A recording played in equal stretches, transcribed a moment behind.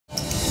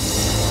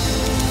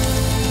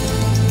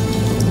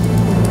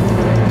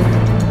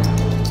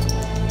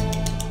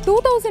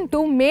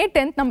May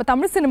 10th நம்ம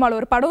தமிழ் சினிமால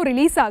ஒரு படம்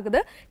ரிலீஸ் ஆகுது.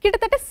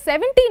 கிட்டத்தட்ட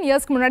 17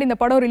 இயர்ஸ்க்கு முன்னாடி இந்த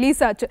படம்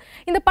ரிலீஸ் ஆச்சு.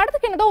 இந்த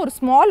படத்துக்கு என்னதான் ஒரு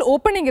ஸ்மால்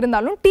ஓப்பனிங்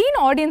இருந்தாலும் டீன்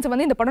ஆடியன்ஸ்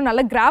வந்து இந்த படம்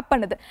நல்லா கிராப்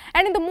பண்ணுது.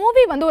 அண்ட் இந்த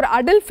மூவி வந்து ஒரு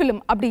அடல்ட்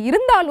ஃபிலிம் அப்படி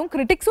இருந்தாலும்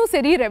கிரிட்டிக்ஸும்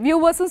சரி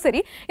ரிவ்யூவர்ஸும்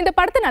சரி இந்த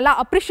படத்தை நல்லா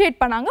அப்ரிஷியேட்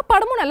பண்ணாங்க.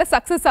 படமும் நல்ல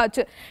சக்ஸஸ்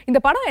ஆச்சு.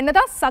 இந்த படம்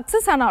என்னதான்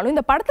சக்ஸஸ் ஆனாலும்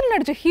இந்த படத்தில்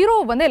நடிச்ச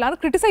ஹீரோவை வந்து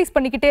எல்லாரும் கிரிட்டிசைஸ்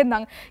பண்ணிக்கிட்டே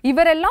இருந்தாங்க.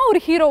 இவரெல்லாம்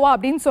ஒரு ஹீரோவா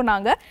அப்படின்னு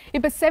சொன்னாங்க.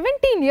 இப்போ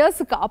 17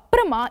 இயர்ஸ்க்கு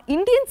அப்புறமா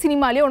Indian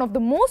சினிமாலே one of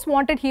the most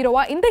wanted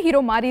ஹீரோவா இந்த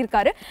ஹீரோ மாறி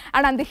இருக்காரு.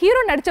 அண்ட் அந்த ஹீரோ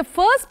நடிச்ச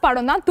ஃபர்ஸ்ட்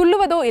படம் தான்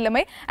துள்ளுவதோ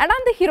இளமை. அண்ட்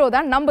அந்த ஹீரோ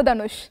தான் நம்ம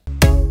தனுஷ்.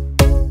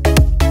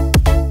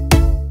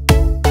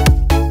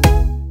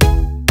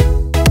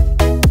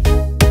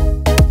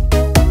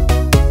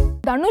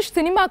 தனுஷ்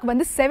சினிமாக்கு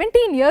வந்து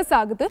 17 இயர்ஸ்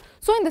ஆகுது.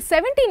 ஸோ இந்த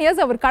 17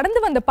 இயர்ஸ் அவர்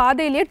கடந்து வந்த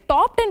பாதையிலேயே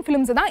டாப் 10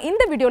 ஃபிலிம்ஸ் தான்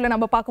இந்த வீடியோவில்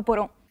நம்ம பார்க்க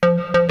போறோம்.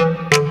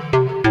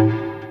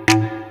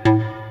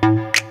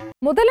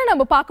 முதல்ல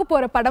நம்ம பார்க்க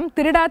போற படம்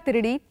திருடா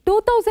திருடி.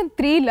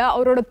 2003ல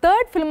அவரோட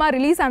 3rd ஃபிலிமா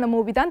ரிலீஸ் ஆன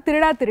மூவி தான்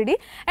திருடா திருடி.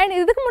 அண்ட்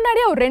இதுக்கு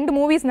முன்னாடி அவர் 2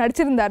 மூவிஸ்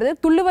நடிச்சிருந்தாரு,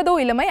 துள்ளுவதோ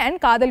இளமை அண்ட்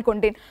காதல்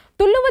கொண்டேன்.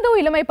 துள்ளுவதோ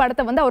இளமை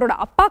படத்தை வந்து அவரோட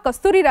அப்பா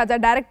கஸ்தூரி ராஜா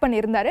டைரக்ட்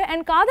பண்ணியிருந்தாரு.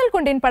 அண்ட் காதல்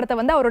கொண்டேன் படத்தை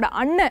வந்து அவரோட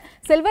அண்ணன்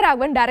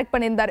செல்வராகவன் டைரக்ட்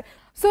பண்ணியிருந்தாரு.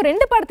 ஸோ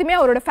 2 படத்தையுமே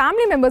அவரோட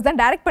ஃபேமிலி மெம்பர்ஸ் தான்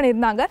டைரக்ட்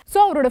பண்ணியிருந்தாங்க. ஸோ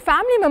அவரோட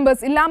ஃபேமிலி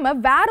மெம்பர்ஸ் இல்லாமல்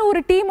வேற ஒரு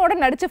டீமோட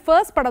நடிச்ச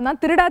ஃபர்ஸ்ட் படம் தான்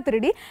திருடா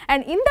திருடி.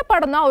 அண்ட் இந்த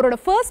படம் தான் அவரோட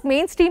ஃபர்ஸ்ட்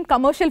மெயின் ஸ்ட்ரீம்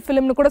கமர்ஷியல்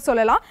ஃபிலிம்னு கூட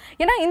சொல்லலாம்.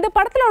 ஏன்னா இந்த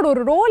படத்தில்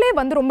ஒரு ரோலே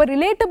வந்து ரொம்ப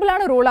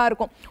ரிலேட்டபிளான ரோலாக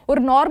இருக்கும்.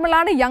 ஒரு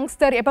நார்மலான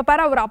யங்ஸ்டர், எப்போ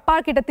பாரு அவர் அப்பா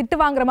கிட்ட திட்டு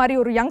வாங்குற மாதிரி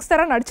ஒரு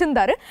யங்ஸ்டராக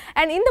நடிச்சிருந்தாரு.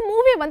 அண்ட் இந்த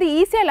மூவியை வந்து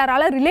ஈஸியாக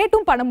எல்லாரால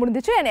ரிலேட்டும் பண்ண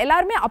முடிஞ்சிச்சு. அண்ட்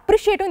எல்லாருமே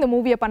அப்ரிஷியேட்டும் இந்த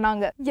மூவியை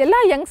பண்ணாங்க.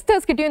 எல்லா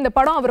யங்ஸ்டர்ஸ் கிட்டையும் இந்த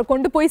படம் அவரை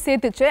கொண்டு போய்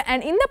சேர்த்துச்சு.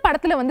 அண்ட் இந்த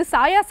படத்தில் வந்து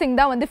சாயா சிங்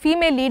தான் வந்து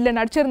ஃபீமேல் லீட்ல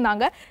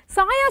நடிச்சிருந்தாங்க.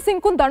 சாயா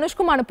சிங்க்கும்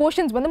தனுஷ்குமான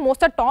போர்ஷன்ஸ் வந்து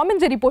மோஸ்டா டாம்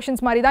அண்ட் ஜெரி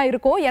போர்ஷன்ஸ் மாதிரி தான்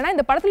இருக்கும். ஏன்னா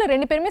இந்த படத்துல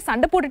 2 பேருமே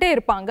சண்டை போட்டுட்டே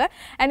இருப்பாங்க.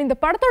 அண்ட் இந்த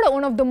படத்தோட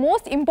one of the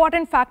most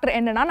important factor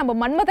என்னன்னா நம்ம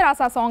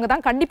மன்மதராசா சாங்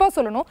தான் கண்டிப்பா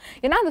சொல்லணும்.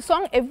 ஏன்னா அந்த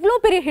சாங் எவ்வளோ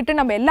பெரிய ஹிட்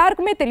நம்ம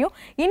எல்லாருக்குமே தெரியும்.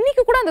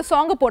 இன்னைக்கு கூட அந்த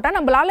சாங்கை போட்டால்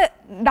நம்மளால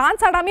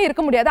டான்ஸ் ஆடாமே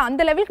இருக்க முடியாது.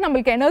 அந்த லெவலுக்கு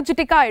நம்மளுக்கு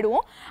எனர்ஜெட்டிக்கா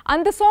ஆயிடுவோம்.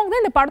 அந்த சாங்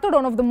தான் இந்த படத்தோட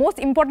one of the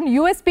most important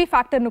USB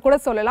ஃபேக்டர்னு கூட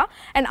சொல்லலாம்.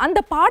 அண்ட் அந்த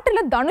பாட்டுல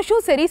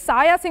தனுஷும் சரி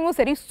சாயா சிங்கும்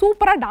சரி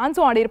சூப்பரா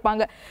டான்ஸும் ஆடி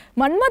இருப்பாங்க.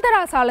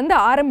 மன்மதராசாலேருந்து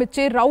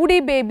ஆரம்பிச்சு ரவுடி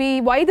பேபி,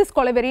 வை திஸ்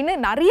கொலவெரின்னு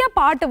நிறைய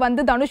பாட்டு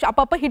வந்து தனுஷ்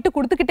அப்பப்ப ஹிட்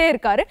கொடுத்துக்கிட்டே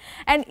இருக்காரு.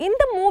 அண்ட்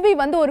இந்த மூவி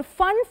வந்து ஒரு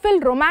ஃபன்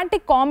ஃபில்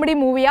ரொமான்டிக் காமெடி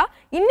மூவியா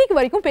இன்னைக்கு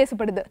வரைக்கும்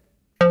பேசப்படுது.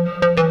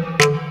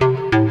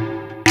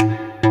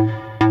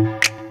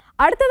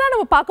 அடுத்ததான்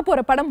நம்ம பார்க்க போற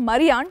படம்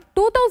மரியான்.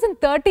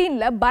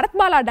 2013ல பரத்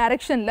பாலா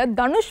டைரக்ஷன்ல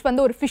தனுஷ்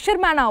வந்து ஒரு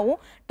ஃபிஷர்மேனாவும்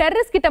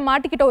டெரரிஸ்ட் கிட்ட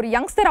மாட்டிக்கிட்ட ஒரு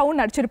யங்ஸ்டராகவும்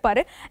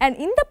நடிச்சிருப்பாரு. அண்ட்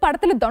இந்த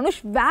படத்துல தனுஷ்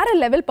வேற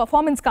லெவல்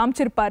பர்ஃபார்மன்ஸ்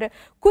காமிச்சிருப்பாரு.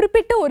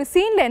 குறிப்பிட்ட ஒரு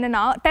சீன்ல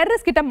என்னன்னா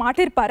டெரரிஸ்ட் கிட்ட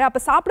மாட்டிருப்பாரு.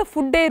 அப்ப சாப்பிட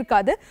ஃபுட்டே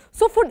இருக்காது.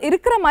 ஸோ ஃபுட்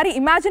இருக்கிற மாதிரி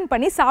இமேஜின்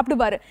பண்ணி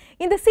சாப்பிடுவாரு.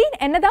 இந்த சீன்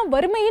என்னதான்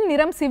வறுமையின்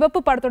நிறம்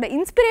சிவப்பு படத்தோட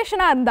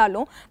இன்ஸ்பிரேஷனா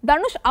இருந்தாலும்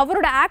தனுஷ்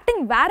அவரோட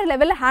ஆக்டிங் வேற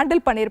லெவல்ல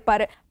ஹேண்டில்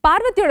பண்ணிருப்பாரு.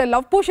 பார்வதியோட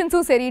லவ்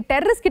போர்ஷன்ஸும் சரி,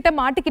 டெரரிஸ்ட் கிட்ட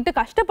மாட்டிக்கிட்டு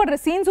கஷ்டப்படுற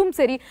சீன்ஸும்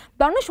சரி,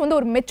 தனுஷ் வந்து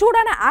ஒரு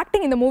மெச்சூர்டான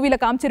ஆக்டிங் இந்த மூவில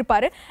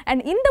காமிச்சிருப்பாரு.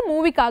 அண்ட் இந்த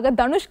மூவிக்காக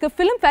தனுஷ்க்கு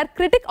ஃபிலிம்ஃபேர்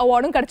கிரிட்டிக்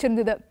அவார்டும்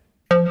கிடைச்சிருந்தது.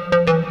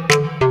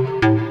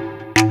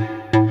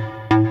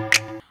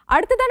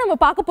 அடுத்ததான் நம்ம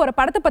பார்க்க போற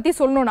படத்தை பத்தி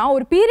சொல்லணும்னா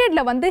ஒரு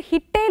பீரியட்ல வந்து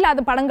ஹிட்டே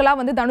இல்லாத படங்களா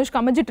வந்து தனுஷ்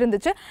கமிஞ்சிட்டு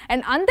இருந்துச்சு.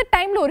 அண்ட் அந்த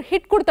டைம்ல ஒரு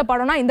ஹிட் கொடுத்த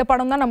படம்னா இந்த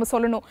படம் தான் நம்ம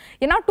சொல்லணும்.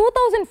 ஏன்னா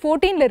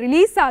 2014ல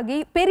ரிலீஸ் ஆகி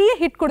பெரிய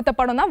ஹிட் கொடுத்த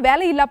படம் தான்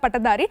வேலையில்லா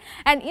பட்டதாரி.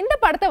 அண்ட் இந்த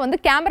படத்தை வந்து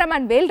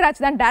கேமராமேன்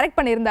வேல்ராஜ் தான் டைரக்ட்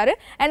பண்ணியிருந்தாரு.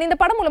 அண்ட் இந்த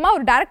படம் மூலமா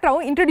ஒரு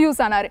டைரக்டராகவும்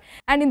இன்ட்ரடியூஸ் ஆனாரு.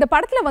 அண்ட் இந்த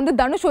படத்துல வந்து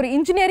தனுஷ் ஒரு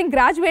இன்ஜினியரிங்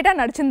கிராஜுவேட்டா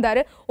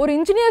நடிச்சிருந்தாரு. ஒரு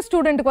இன்ஜினியர்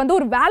ஸ்டூடெண்ட்டுக்கு வந்து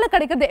ஒரு வேலை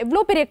கிடைக்கிறது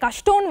எவ்வளோ பெரிய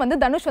கஷ்டம்னு வந்து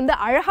தனுஷ் வந்து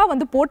அழகா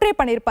வந்து போர்ட்ரே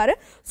பண்ணியிருப்பாரு.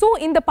 ஸோ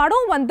இந்த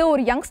படம் வந்து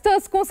ஒரு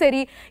யங்ஸ்டர்ஸ்க்கும்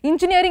சரி,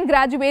 இன்ஜினியரிங்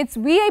கிராஜுவேட்ஸ்,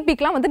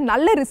 விஐபிக்கெலாம் வந்து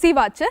நல்ல ரிசீவ்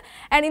ஆச்சு.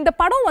 அண்ட் இந்த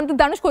படம் வந்து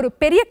தனுஷ்க்கு ஒரு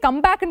பெரிய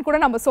கம்பேக்னு கூட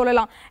நம்ம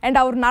சொல்லலாம். அண்ட்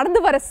அவர்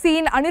நடந்து வர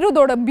சீன்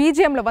அனிருத்தோட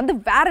பிஜிஎம்ல வந்து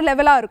வேற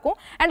லெவலா இருக்கும்.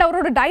 அண்ட்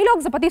அவரோட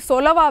டைலாக்ஸை பத்தி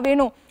சொல்லவா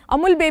வேணும்.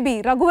 அமுல் பேபி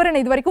ரகுவரன்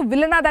இது வரைக்கும்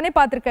வில்லனா தானே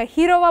பார்த்துருக்க,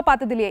 ஹீரோவா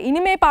பார்த்தது இல்லையே,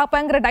 இனிமே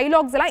பார்ப்பேங்கிற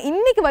டைலாக்ஸ் எல்லாம்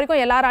இன்னைக்கு வரைக்கும்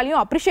எல்லாராலையும்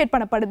அப்ரிஷியேட்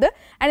பண்ணப்படுது.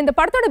 அண்ட் இந்த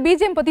படத்தோட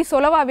பிஜிஎம் பத்தி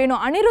சொல்லவா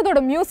வேணும்.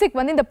 அனிருத்தோட மியூசிக்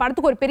வந்து இந்த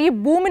படத்துக்கு ஒரு பெரிய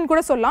பூமின்னு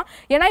கூட சொல்லலாம்.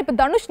 ஏன்னா இப்போ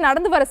தனுஷ்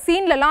நடந்து வர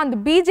சீன்லலாம் அந்த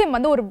பிஜிஎம்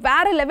வந்து ஒரு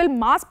வேற லெவல்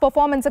மாஸ்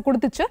பர்ஃபார்மன்ஸை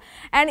கொடுத்துச்சு.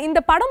 அண்ட்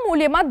இந்த படம்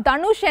மூலியமா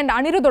தனுஷ் அண்ட்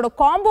அனிருத்தோட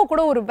காம்போ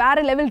கூட ஒரு வேற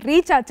லெவல்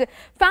ரீச் ஆச்சு.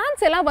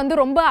 ஃபேன்ஸ் எல்லாம் வந்து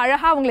ரொம்ப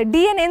அழகா அவங்களை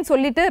டிஎன்ஏன்னு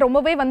சொல்லிட்டு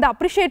ரொம்பவே வந்து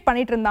அப்ரிஷியேட்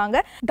பண்ணிட்டு இருந்தாங்க.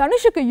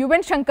 தனுஷுக்கு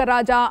யுவன் சங்கர்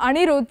ராஜா,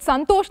 அனிருத்,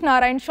 சந்தோஷ்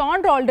நாராயண்,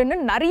 ஷான் ரால்டன்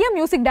நிறைய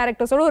மியூசிக்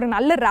டைரக்டர்ஸோட ஒரு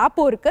நல்ல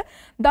ராப்போ இருக்கு.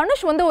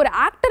 தனுஷ் வந்து ஒரு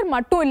ஆக்டர்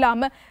மட்டும்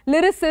இல்லாம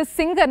லிரிசிஸ்ட்,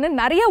 சிங்கர்னு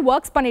நிறைய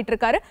ஒர்க்ஸ் பண்ணிட்டு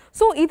இருக்காரு.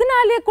 ஸோ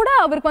இதனாலேயே கூட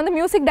அவருக்கு வந்து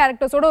மியூசிக்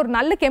டைரக்டர்ஸோட ஒரு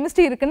நல்ல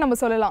கெமிஸ்ட்ரி இருக்குன்னு நம்ம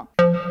சொல்லலாம்.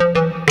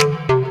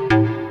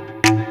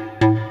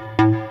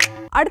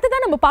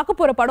 அடுத்ததான் நம்ம பார்க்க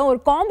போற படம் ஒரு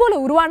காம்போல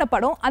உருவான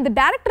படம். அந்த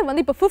டைரக்டர்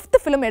வந்து இப்போ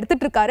 5th ஃபிலிம்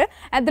எடுத்துட்டு இருக்காரு.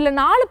 அதுல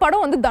 4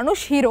 படம் வந்து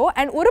தனுஷ் ஹீரோ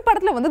அண்ட் ஒரு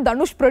படத்துல வந்து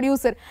தனுஷ்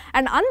ப்ரொடியூசர்.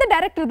 அண்ட் அந்த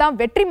டைரக்டர் தான்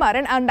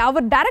வெற்றிமாறன். அண்ட்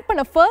அவர் டைரக்ட்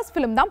பண்ண ஃபர்ஸ்ட்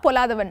ஃபிலிம் தான்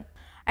பொல்லாதவன்.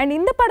 அண்ட்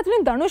இந்த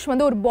படத்துலயும் தனுஷ்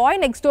வந்து ஒரு பாய்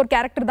நெக்ஸ்ட் டோர்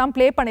கேரக்டர் தான்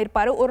ப்ளே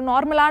பண்ணிருப்பாரு. ஒரு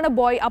நார்மலான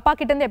பாய், அப்பா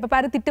கிட்ட இருந்து எப்ப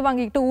பாரு திட்டு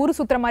வாங்கிட்டு ஊரு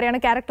சுத்துற மாதிரியான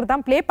கேரக்டர்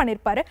தான் ப்ளே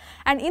பண்ணிருப்பாரு.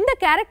 அண்ட் இந்த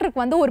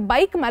கேரக்டருக்கு வந்து ஒரு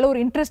பைக் மேல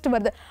ஒரு இன்ட்ரெஸ்ட்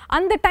வருது.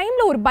 அந்த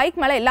டைம்ல ஒரு பைக்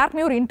மேல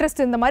எல்லாருக்குமே ஒரு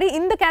இன்ட்ரெஸ்ட் இருந்த மாதிரி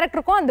இந்த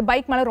கேரக்டருக்கும் அந்த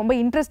பைக் மேல ரொம்ப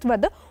இன்ட்ரெஸ்ட்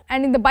வருது.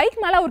 அண்ட் இந்த பைக்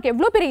மேல அவருக்கு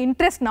எவ்வளவு பெரிய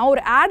இன்ட்ரெஸ்ட்னா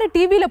ஒரு ஆட்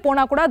டிவில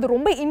போனா கூட அது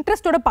ரொம்ப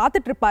இன்ட்ரெஸ்டோட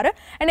பார்த்துட்டு இருப்பாரு.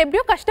 அண்ட்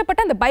எப்படியோ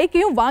கஷ்டப்பட்டு அந்த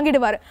பைக்கையும்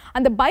வாங்கிடுவாரு.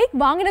 அந்த பைக்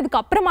வாங்கினதுக்கு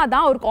அப்புறமா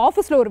தான் அவருக்கு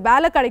ஆஃபீஸ்ல ஒரு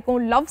வேலை கிடைக்கும்,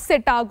 லவ்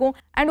செட் ஆகும்.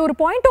 அண்ட் ஒரு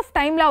பாயிண்ட் ஆஃப்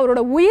டைம்ல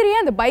அவரோட உயிரையே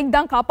அந்த பைக்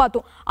தான்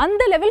காப்பாற்றும்.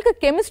 அந்த லெவலுக்கு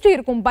கெமிஸ்ட்ரி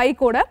இருக்கும்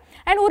பைக்கோட.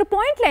 அண்ட் ஒரு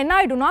பாயிண்ட்ல என்ன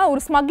ஆயிடும்னா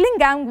ஒரு ஸ்மக்லிங்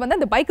கேங் வந்து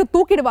அந்த பைக்கை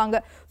தூக்கிடுவாங்க.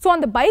 ஸோ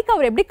அந்த பைக்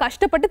அவர் எப்படி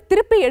கஷ்டப்பட்டு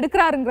திருப்பி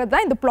எடுக்கிறாருங்கிறது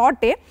தான் இந்த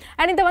பிளாட்டே.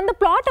 அண்ட் இந்த வந்து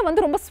பிளாட்டை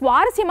வந்து ரொம்ப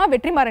சுவாரஸ்யமா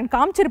வெற்றிமாறன்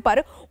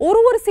காமிச்சிருப்பாரு.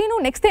 ஒரு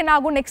சீனும் நெக்ஸ்ட் என்ன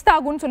ஆகும் நெக்ஸ்ட்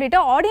ஆகும்னு சொல்லிட்டு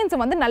ஆடியன்ஸை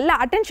வந்து நல்ல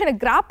அட்டென்ஷனை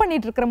கிராப்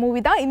பண்ணிட்டு இருக்கிற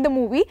மூவி தான் இந்த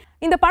மூவி.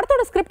 இந்த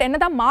படத்தோட ஸ்கிரிப்ட்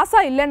என்னதான் மாசா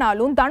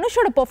இல்லைனாலும்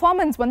தனுஷோட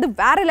பெர்ஃபார்மன்ஸ் வந்து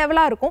வேற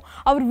லெவலா இருக்கும்.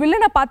 அவர்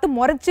வில்லனை பார்த்து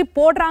முறைச்சு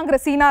போடுறாங்கிற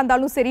சீனா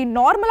இருந்தாலும் சரி,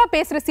 நார்மலா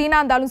பேசுற சீனா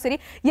இருந்தாலும் சரி,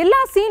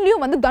 எல்லா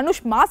சீன்லயும் வந்து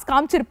தனுஷ் மாஸ்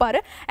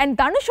காமிச்சிருப்பாரு. அண்ட்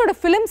தனுஷோட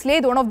ஃபிலிம்ஸ்லேயே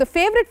இது ஒன் ஆஃப் த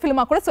ஃபேவரட்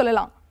ஃபிலிமா கூட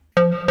சொல்லலாம்.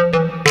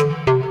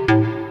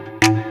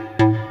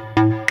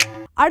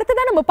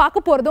 அடுத்ததான் நம்ம பார்க்க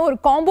போறதும் ஒரு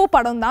காம்போ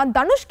படம் தான்.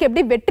 தனுஷ்க்கு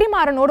எப்படி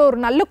வெற்றிமாறனோட ஒரு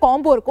நல்ல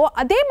காம்போ இருக்கோ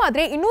அதே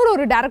மாதிரி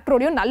இன்னொரு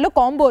டைரக்டரோடையும் நல்ல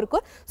காம்போ இருக்கு.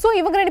 ஸோ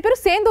இவங்க ரெண்டு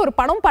பேரும் சேர்ந்து ஒரு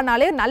படம்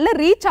பண்ணாலே நல்ல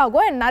ரீச்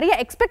ஆகும் அண்ட் நிறைய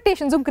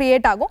எக்ஸ்பெக்டேஷன்ஸும்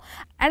கிரியேட் ஆகும்.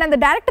 அண்ட் அந்த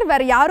டேரக்டர்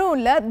வேற யாரும்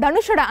இல்லை,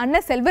 தனுஷோட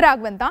அண்ணன்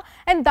செல்வராகவன் தான்.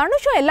 அண்ட்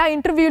தனுஷும் எல்லா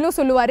இன்டர்வியூலும்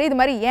சொல்லுவாரு இது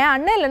மாதிரி என்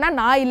அண்ணன் இல்லைன்னா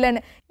நான்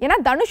இல்லைன்னு. ஏன்னா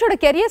தனுஷோட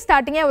கெரியர்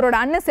ஸ்டார்டிங்கே அவரோட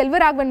அண்ணன்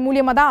செல்வராகவன்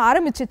மூலியமா தான்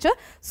ஆரம்பிச்சிச்சு.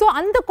 ஸோ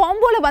அந்த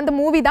காம்போல வந்த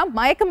மூவி தான்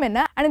மயக்கம் என்ன.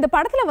 அண்ட் இந்த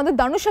படத்துல வந்து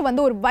தனுஷை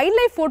வந்து ஒரு வைல்ட்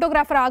லைஃப்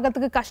போட்டோகிராஃபர்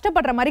ஆகிறதுக்கு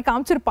கஷ்டப்படுற மாதிரி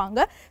காமிச்சிருப்பாங்க.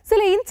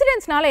 சில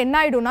இன்சிடென்ட்ஸ்னால என்ன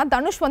ஆயிடும்னா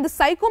தனுஷ் வந்து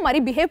சைக்கோ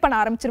மாதிரி பிஹேவ் பண்ண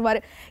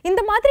ஆரம்பிச்சிருவாரு.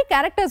 இந்த மாதிரி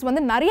கேரக்டர்ஸ்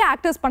வந்து நிறைய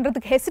ஆக்டர்ஸ்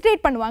பண்றதுக்கு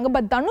ஹெசிடேட் பண்ணுவாங்க.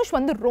 பட் தனுஷ்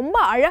வந்து ரொம்ப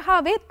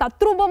அழகாவே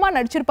தத்ரூபமா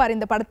நடிச்சிருப்பாரு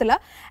இந்த படத்துல.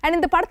 அண்ட்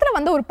இந்த படத்துல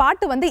வந்து ஒரு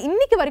பாட்டு வந்து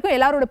இன்னைக்கு வரைக்கும்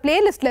எல்லாரோட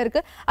பிளேலிஸ்ட்ல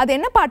இருக்கு. அது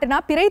என்ன பாட்டுனா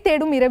பிறை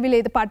தேடும் இரவில்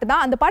இது பாட்டு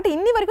தான். அந்த பாட்டு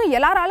இன்னி வரைக்கும்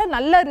எல்லாரால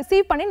நல்லா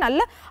ரிசீவ் பண்ணி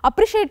நல்ல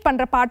அப்ரிஷியேட்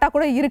பண்ற பாட்டா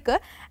கூட இருக்கு.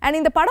 அண்ட்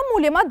இந்த படம்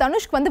மூலமா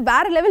தனுஷ்க்கு வந்து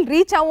வேற லெவல்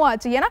ரீச் ஆகும்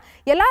ஆச்சு. ஏன்னா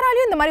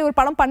எல்லாராலையும் இந்த மாதிரி ஒரு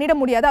படம் பண்ணிட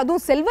முடியாது.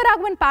 அதுவும்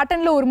செல்வராகவன்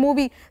பேட்டர்ன்ல ஒரு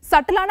மூவி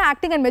சட்டிலான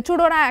ஆக்டிங் அண்ட்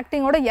மெச்சூர்டான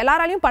ஆக்டிங்கோட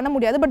எல்லாராலையும் பண்ண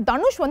முடியாது. பட்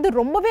தனுஷ் வந்து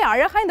ரொம்பவே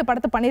அழகா இந்த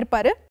படத்தை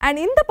பண்ணிருப்பாரு.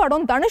 அண்ட் இந்த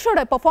படம்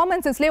தனுஷோட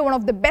பெர்ஃபார்மன்ஸஸ்லயே one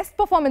of the best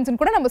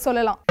performance கூட நம்ம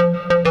சொல்லலாம்.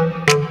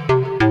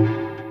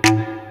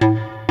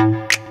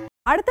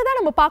 அடுத்ததான்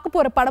நம்ம பார்க்க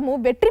போற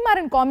படமும்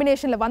வெற்றிமாறன்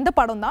காம்பினேஷன்ல வந்த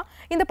படம் தான்.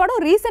 இந்த படம்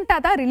ரீசெண்டா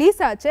தான் ரிலீஸ்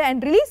ஆச்சு.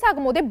 அண்ட் ரிலீஸ்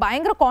ஆகும் போதே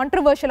பயங்கர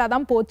கான்ட்ரோவர்ஷியலா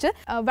தான் போச்சு.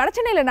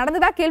 வடசென்னையில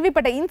நடந்ததா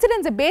கேள்விப்பட்ட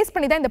இன்சிடென்ட்ஸை பேஸ்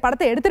பண்ணி தான் இந்த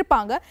படத்தை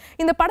எடுத்திருப்பாங்க.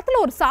 இந்த படத்துல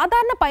ஒரு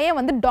சாதாரண பையன்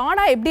வந்து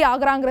டானா எப்படி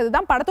ஆகுறாங்கிறது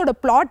தான் படத்தோட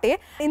பிளாட்டே.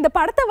 இந்த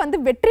படத்தை வந்து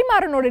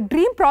வெற்றிமாறனோட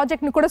ட்ரீம்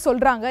ப்ராஜெக்ட்னு கூட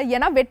சொல்றாங்க.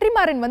 ஏன்னா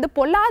வெற்றிமாறன் வந்து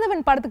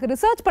பொல்லாதவன் படத்துக்கு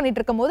ரிசர்ச்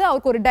பண்ணிட்டு இருக்கும் போது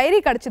அவருக்கு ஒரு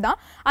டைரி கிடைச்சுதான்.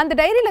 அந்த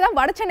டைரியில தான்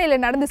வடசென்னையில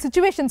நடந்த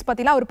சிச்சுவேஷன்ஸ்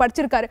பத்திலாம் அவர்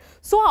படிச்சிருக்காரு.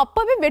 ஸோ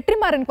அப்பவே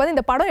வெற்றிமாறனுக்கு வந்து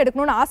இந்த படம்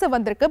எடுக்கணும்னு ஆசை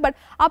வந்திருக்கு. பட்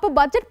அப்போ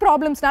பட்ஜெட்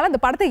ப்ராப்ளம்ஸ்னால அந்த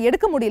படத்தை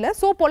எடுக்க முடியல.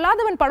 ஸோ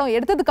பொல்லாதவன் படம்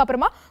எடுத்ததுக்கு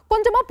அப்புறமா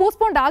கொஞ்சமா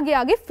போஸ்ட்போன்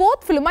ஆகி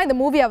ஃபோர்த் ஃபிலிமா இந்த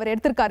மூவி அவர்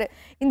எடுத்திருக்காரு.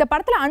 இந்த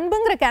படத்துல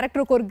அன்புங்கிற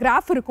கேரக்டருக்கு ஒரு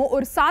கிராஃப் இருக்கும்.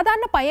 ஒரு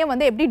சாதாரண பையன்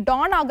வந்து எப்படி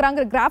டான்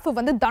ஆகுறாங்கிற கிராஃப்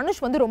வந்து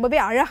தனுஷ் வந்து ரொம்பவே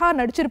அழகா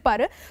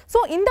நடிச்சிருப்பாரு.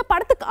 ஸோ இந்த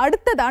படத்துக்கு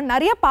அடுத்ததா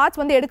நிறைய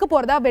பார்ட்ஸ் வந்து எடுக்க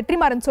போறதா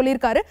வெற்றிமாறன்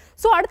சொல்லியிருக்காரு.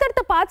 ஸோ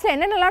அடுத்தடுத்த பார்ட்ஸ்ல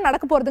என்னென்னலாம்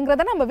நடக்க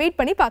போறதுங்கிறத நம்ம வெயிட்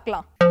பண்ணி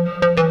பார்க்கலாம்.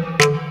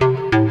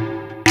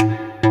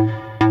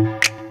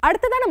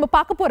 அடுத்ததான் நம்ம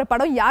பார்க்க போற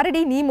படம் யாரடி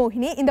நீ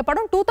மோகினி. இந்த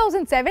படம்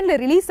 2007ல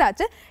ரிலீஸ்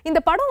ஆச்சு. இந்த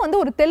படம் வந்து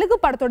ஒரு தெலுங்கு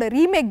படத்தோட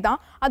ரீமேக் தான்.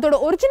 அதோட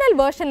ஒரிஜினல்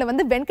வெர்ஷன்ல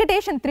வந்து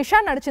வெங்கடேஷ் அண்ட் த்ரிஷா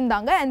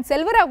நடிச்சிருந்தாங்க. அண்ட்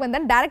செல்வராகவன்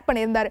தான் டைரக்ட்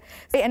பண்ணியிருந்தாரு.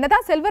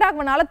 என்னதான்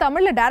செல்வராகவனால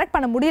தமிழ்ல டைரக்ட்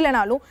பண்ண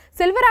முடியலனாலும்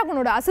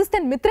செல்வராகவனோட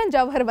அசிஸ்டன்ட் மித்ரன்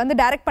ஜவஹர் வந்து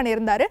டைரக்ட்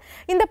பண்ணியிருந்தாரு.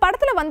 இந்த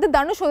படத்துல வந்து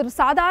தனுஷ் ஒரு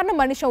சாதாரண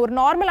மனுஷன், ஒரு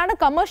நார்மலான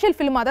கமர்ஷியல்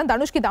ஃபிலிமா தான்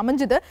தனுஷ்க்கு இது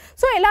அமைஞ்சது.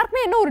 ஸோ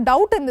எல்லாருக்குமே என்ன ஒரு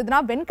டவுட்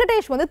இருந்ததுன்னா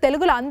வெங்கடேஷ் வந்து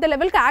தெலுங்குல அந்த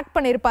லெவலுக்கு ஆக்ட்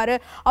பண்ணியிருப்பாரு,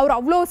 அவர்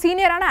அவ்வளோ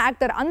சீனியரான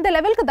ஆக்டர், அந்த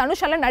லெவலுக்கு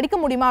தனுஷால நடிக்க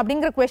முடியுமா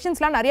அப்படிங்கிற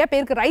क्वेश्चंसலாம் நிறைய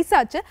பேருக்கு ரைஸ்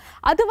ஆச்சு.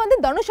 அது வந்து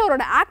தனுஷ்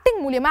அவரோட ஆக்டிங்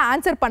மூலமா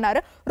ஆன்சர் பண்ணாரு.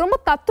 ரொம்ப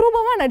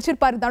தத்ரூபமா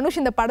நடிச்சிருப்பாரு தனுஷ்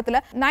இந்த படத்துல.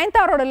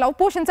 நயன்தாரோட லவ்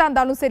போர்ஷன்ஸா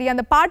இருந்தாலும் சரி,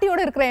 அந்த பார்ட்டியோட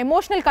இருக்கிற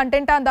எமோஷனல்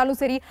கண்டென்ட்டா இருந்தாலும்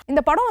சரி,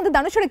 இந்த படம் வந்து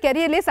தனுஷோட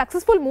கெரியர்லயே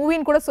சக்சஸ்ஃபுல்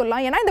மூவின்னு கூட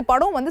சொல்லலாம். ஏன்னா இந்த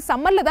படம் வந்து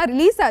சம்மர்ல தான்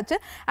ரிலீஸ் ஆச்சு.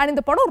 அண்ட்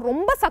இந்த படம்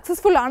ரொம்ப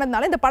சக்சஸ்ஃபுல்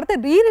ஆனதுனால இந்த படத்தை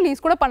ரீ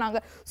ரிலீஸ் கூட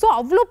பண்ணாங்க. ஸோ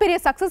அவ்வளோ பெரிய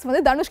சக்சஸ்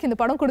வந்து தனுஷ்க்கு இந்த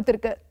படம்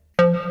கொடுத்திருக்கு.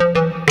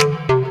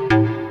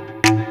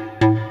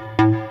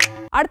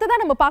 அடுத்ததா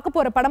நம்ம பார்க்க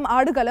போற படம்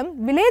ஆடுகளம்.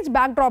 வில்லேஜ்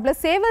பேக்ட்ராப்ல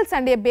சேவல்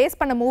சண்டையை பேஸ்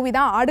பண்ண மூவி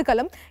தான்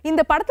ஆடுகளம்.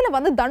 இந்த படத்துல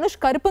வந்து தனுஷ்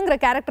கருப்புங்கிற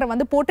கேரக்டரை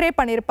வந்து போர்ட்ரே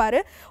பண்ணியிருப்பாரு.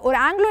 ஒரு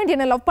ஆங்கிலோ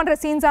இந்தியனை லவ் பண்ற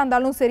சீன்ஸா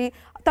இருந்தாலும் சரி,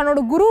 தன்னோட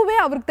குருவே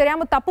அவருக்கு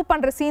தெரியாம தப்பு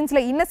பண்ற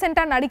சீன்ஸ்ல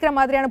இன்னசென்ட்டா நடிக்கிற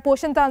மாதிரியான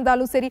போர்ஷன்ஸா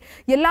இருந்தாலும் சரி,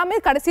 எல்லாமே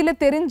கடைசியில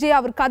தெரிஞ்சு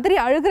அவர் கதறி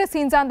அழுகிற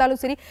சீன்ஸா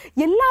இருந்தாலும் சரி,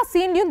 எல்லா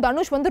சீன்லயும்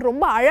தனுஷ் வந்து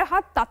ரொம்ப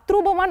அழகா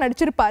தத்ரூபமா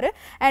நடிச்சிருப்பாரு.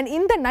 அண்ட்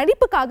இந்த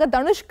நடிப்புக்காக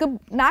தனுஷ்க்கு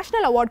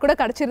நேஷனல் அவார்ட் கூட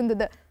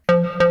கிடைச்சிருந்தது.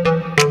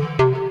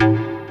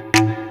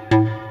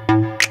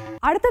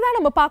 அடுத்ததா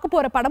நம்ம பார்க்க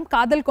போற படம்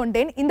காதல்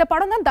கொண்டேன். இந்த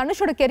படம் தான்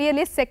தனுஷோட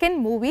கெரியர்லயே செகண்ட்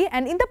மூவி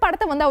அண்ட் இந்த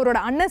படத்தை வந்து அவரோட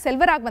அண்ணன்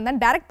செல்வராகவன் தான்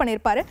டைரக்ட்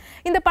பண்ணிருப்பாரு.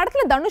 இந்த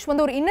படத்துல தனுஷ்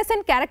வந்து ஒரு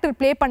இன்னசென்ட் கேரக்டர்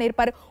ப்ளே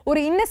பண்ணிருப்பாரு. ஒரு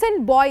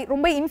இன்னசென்ட் பாய்,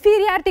 ரொம்ப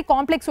இன்ஃபீரியாரிட்டி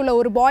காம்ப்ளெக்ஸ் உள்ள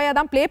ஒரு பாயா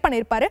தான் ப்ளே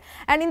பண்ணிருப்பாரு.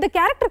 அண்ட் இந்த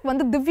கேரக்டருக்கு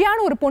வந்து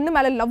திவ்யான ஒரு பொண்ணு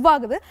மேல லவ்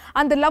ஆகுது.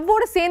 அந்த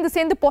லவ்வோட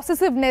சேர்ந்து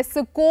பொசசிவ்னஸ்,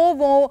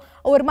 கோவம்,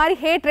 ஒரு மாதிரி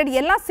ஹேட்ரட்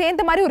எல்லாம்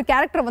சேர்ந்த மாதிரி ஒரு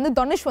கேரக்டர் வந்து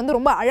தனுஷ் வந்து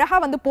ரொம்ப அழகா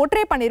வந்து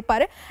போர்ட்ரே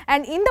பண்ணிருப்பாரு.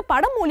 அண்ட் இந்த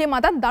படம்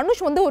மூலியமா தான்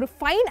தனுஷ் வந்து ஒரு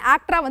ஃபைன்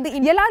ஆக்டரா வந்து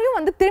எல்லாரையும்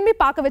வந்து திரும்பி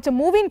பார்க்க வச்ச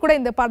மூவின்னு கூட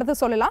இந்த படத்தை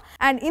சொல்லலாம்.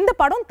 அண்ட் இந்த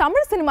படம்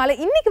தமிழ் சினிமால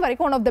இன்னைக்கு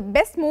வரைக்கும் ஒன் ஆஃப் த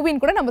பெஸ்ட்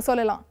மூவின்னு கூட நம்ம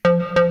சொல்லலாம்.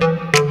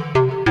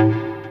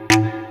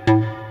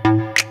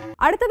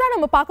 அடுத்ததா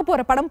நம்ம பார்க்க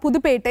போற படம்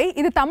புதுப்பேட்டை.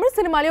 இது தமிழ்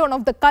சினிமாலே ஒன்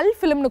ஆஃப் த கல்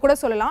ஃபிலிம்னு கூட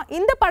சொல்லலாம்.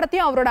 இந்த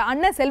படத்தையும் அவரோட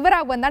அண்ணன்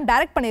செல்வராகவன் தான்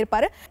டைரக்ட்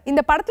பண்ணிருப்பாரு.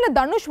 இந்த படத்துல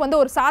தனுஷ் வந்து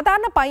ஒரு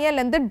சாதாரண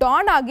பையன்ல இருந்து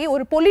டான் ஆகி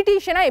ஒரு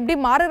பொலிட்டீஷியனா எப்படி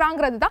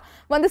மாறுறாங்கிறது தான்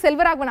வந்து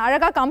செல்வராகவன்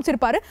அழகா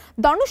காமிச்சிருப்பாரு.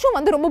 தனுஷும்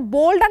வந்து ரொம்ப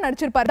போல்டா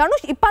நடிச்சிருப்பாரு.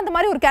 தனுஷ் இப்ப அந்த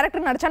மாதிரி ஒரு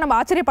கேரக்டர் நடிச்சா நம்ம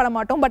ஆச்சரியப்பட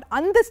மாட்டோம். பட்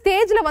அந்த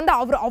ஸ்டேஜ்ல வந்து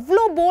அவர்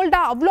அவ்வளோ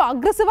போல்டா, அவ்வளோ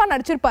அக்ரெசிவா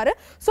நடிச்சிருப்பாரு.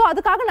 ஸோ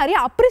அதுக்காக நிறைய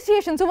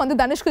அப்ரிசியேஷன்ஸும் வந்து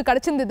தனுஷ்க்கு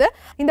கிடைச்சிருந்தது.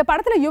 இந்த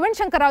படத்துல யுவன்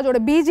சங்கர்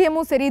ராஜோட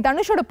பிஜிஎம்மும் சரி,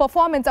 தனுஷோட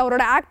பெர்ஃபார்மன்ஸ்,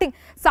 அவரோட ஆக்டிங்,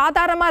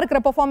 சாதாரணமா இருக்கிற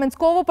பெர்ஃபார்மன்ஸ்,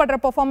 கோவப்படுற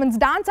பெர்ஃபார்மன்ஸ்,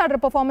 டான்ஸ் ஆடுற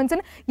பெர்ஃபார்மன்ஸ்,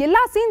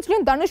 எல்லா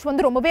சீன்ஸ்லயும் தனுஷ்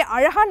வந்து ரொம்பவே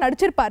அழகா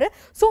நடிச்சிருப்பாரு.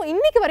 சோ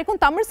இன்னைக்கு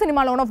வரைக்கும் தமிழ்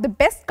சினிமால ஒன் ஆஃப் தி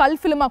பெஸ்ட் கல்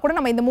ஃபிலிமா கூட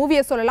நம்ம இந்த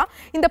மூவியை சொல்லலாம்.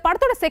 இந்த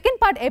படத்தோட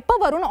செகண்ட் பார்ட் எப்ப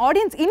வரும்னு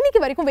ஆடியன்ஸ்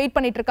இன்னைக்கு வரைக்கும் வெயிட்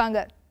பண்ணிட்டு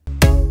இருக்காங்க.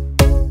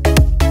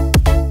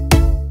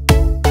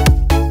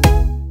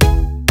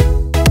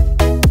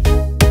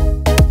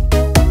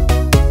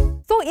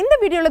 இந்த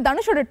வீடியோல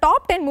தனுஷோட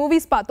டாப் 10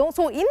 மூவிஸ் பார்த்தோம்.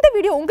 சோ இந்த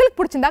வீடியோ உங்களுக்கு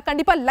பிடிச்சிருந்தா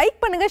கண்டிப்பா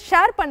லைக் பண்ணுங்க,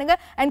 ஷேர் பண்ணுங்க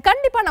அண்ட்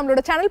கண்டிப்பா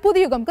நம்மளோட சேனல்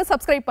புதுயுகம்க்கு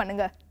சப்ஸ்கிரைப்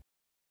பண்ணுங்க.